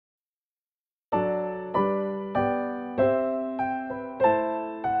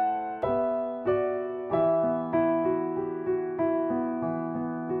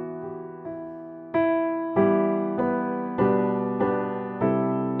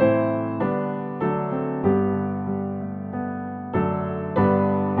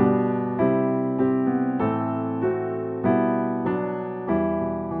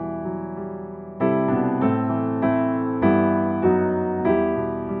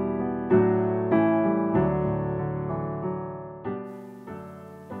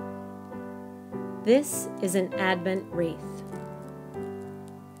This is an Advent wreath.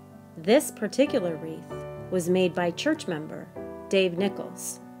 This particular wreath was made by church member Dave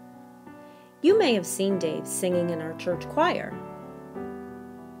Nichols. You may have seen Dave singing in our church choir.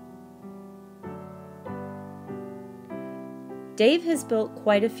 Dave has built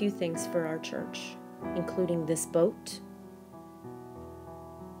quite a few things for our church, including this boat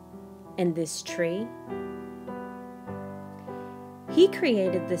and this tree. He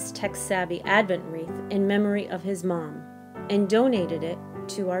created this tech-savvy Advent wreath in memory of his mom and donated it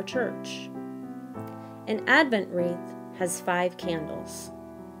to our church. An Advent wreath has 5 candles.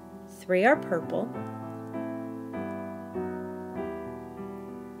 3 are purple,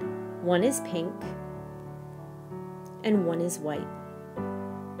 1 is pink, and 1 is white.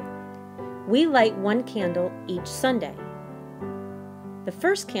 We light 1 candle each Sunday. The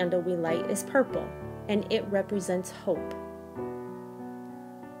first candle we light is purple, and it represents hope.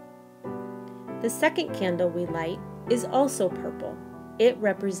 The second candle we light is also purple. It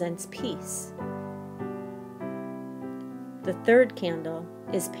represents peace. The third candle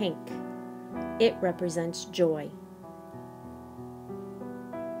is pink. It represents joy.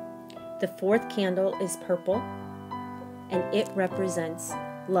 The fourth candle is purple, and it represents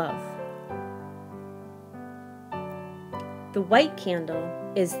love. The white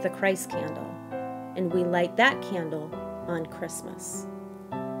candle is the Christ candle, and we light that candle on Christmas.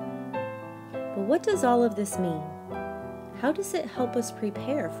 But what does all of this mean? How does it help us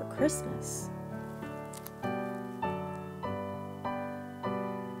prepare for Christmas?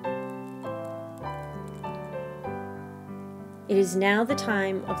 It is now the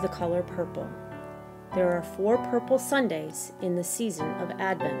time of the color purple. There are 4 purple Sundays in the season of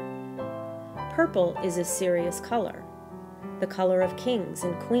Advent. Purple is a serious color, the color of kings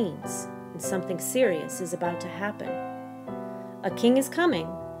and queens, and something serious is about to happen. A king is coming,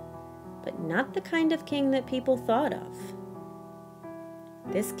 but not the kind of king that people thought of.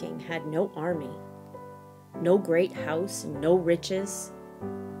 This king had no army, no great house, and no riches.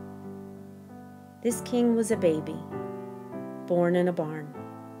 This king was a baby, born in a barn.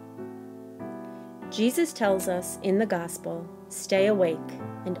 Jesus tells us in the gospel, stay awake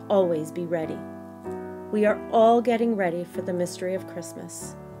and always be ready. We are all getting ready for the mystery of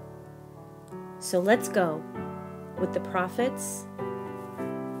Christmas. So let's go with the prophets,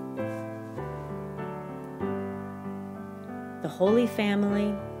 the Holy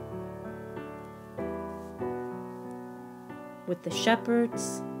Family, with the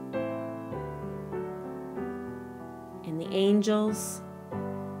shepherds and the angels,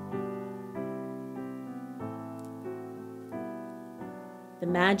 the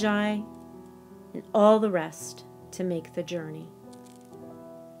Magi, and all the rest to make the journey.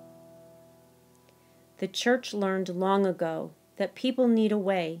 The church learned long ago that people need a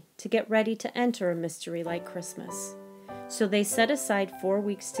way to get ready to enter a mystery like Christmas. So they set aside 4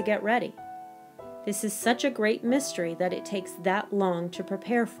 weeks to get ready. This is such a great mystery that it takes that long to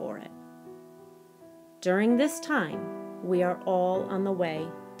prepare for it. During this time, we are all on the way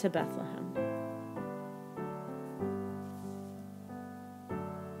to Bethlehem.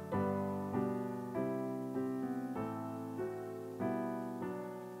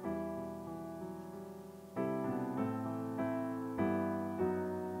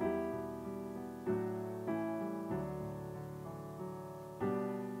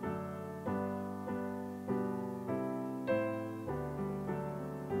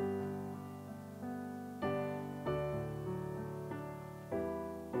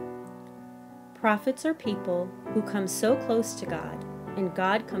 Prophets are people who come so close to God, and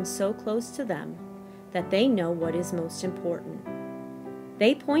God comes so close to them, that they know what is most important.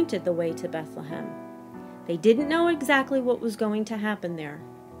 They pointed the way to Bethlehem. They didn't know exactly what was going to happen there,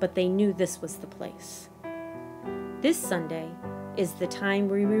 but they knew this was the place. This Sunday is the time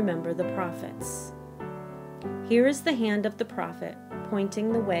we remember the prophets. Here is the hand of the prophet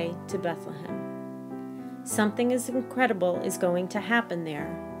pointing the way to Bethlehem. Something incredible is going to happen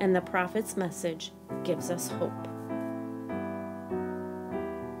there, and the prophet's message gives us hope.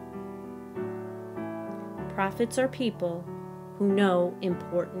 Prophets are people who know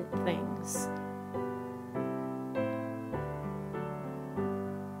important things.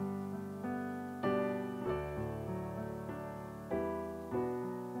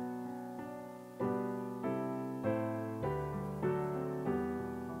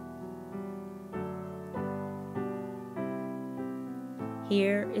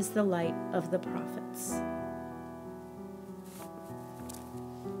 Here is the light of the prophets.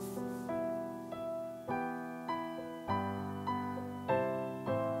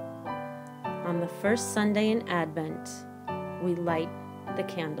 On the first Sunday in Advent, we light the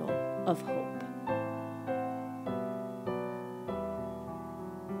candle of hope.